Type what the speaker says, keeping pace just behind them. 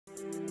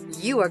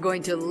You are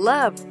going to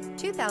love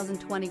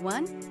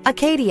 2021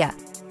 Acadia.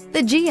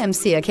 The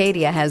GMC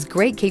Acadia has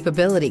great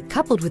capability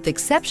coupled with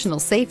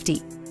exceptional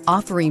safety,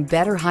 offering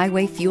better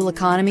highway fuel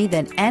economy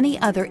than any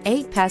other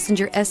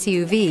 8-passenger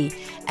SUV,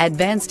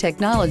 advanced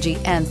technology,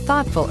 and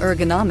thoughtful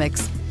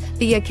ergonomics.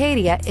 The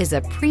Acadia is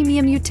a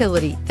premium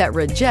utility that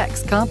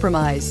rejects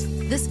compromise.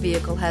 This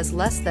vehicle has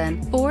less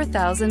than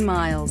 4,000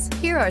 miles.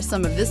 Here are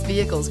some of this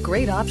vehicle's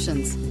great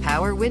options: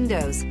 power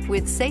windows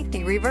with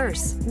safety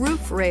reverse,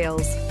 roof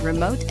rails,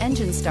 remote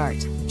engine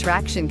start,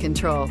 traction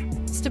control,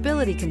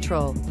 stability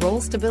control, roll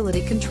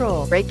stability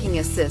control, braking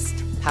assist,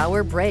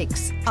 power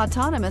brakes,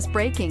 autonomous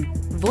braking,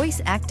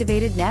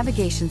 voice-activated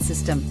navigation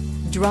system.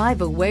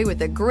 Drive away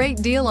with a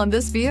great deal on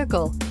this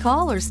vehicle.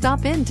 Call or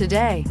stop in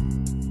today.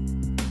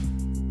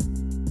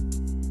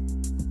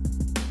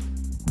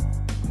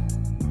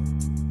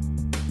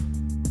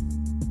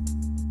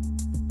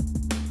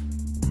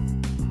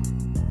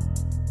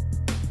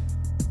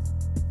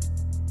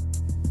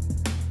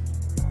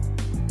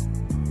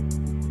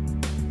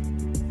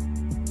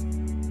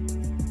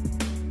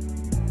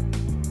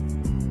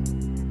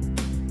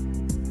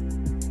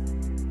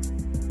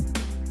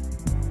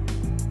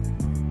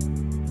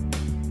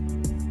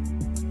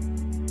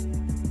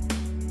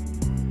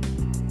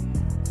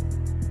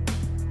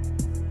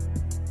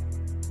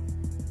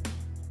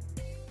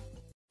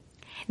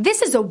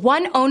 This is a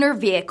one-owner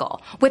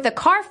vehicle with a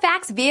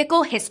Carfax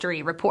Vehicle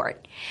History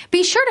Report.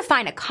 Be sure to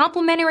find a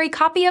complimentary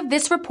copy of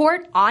this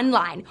report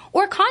online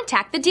or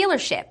contact the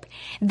dealership.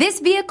 This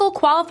vehicle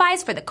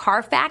qualifies for the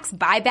Carfax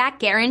Buyback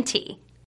Guarantee.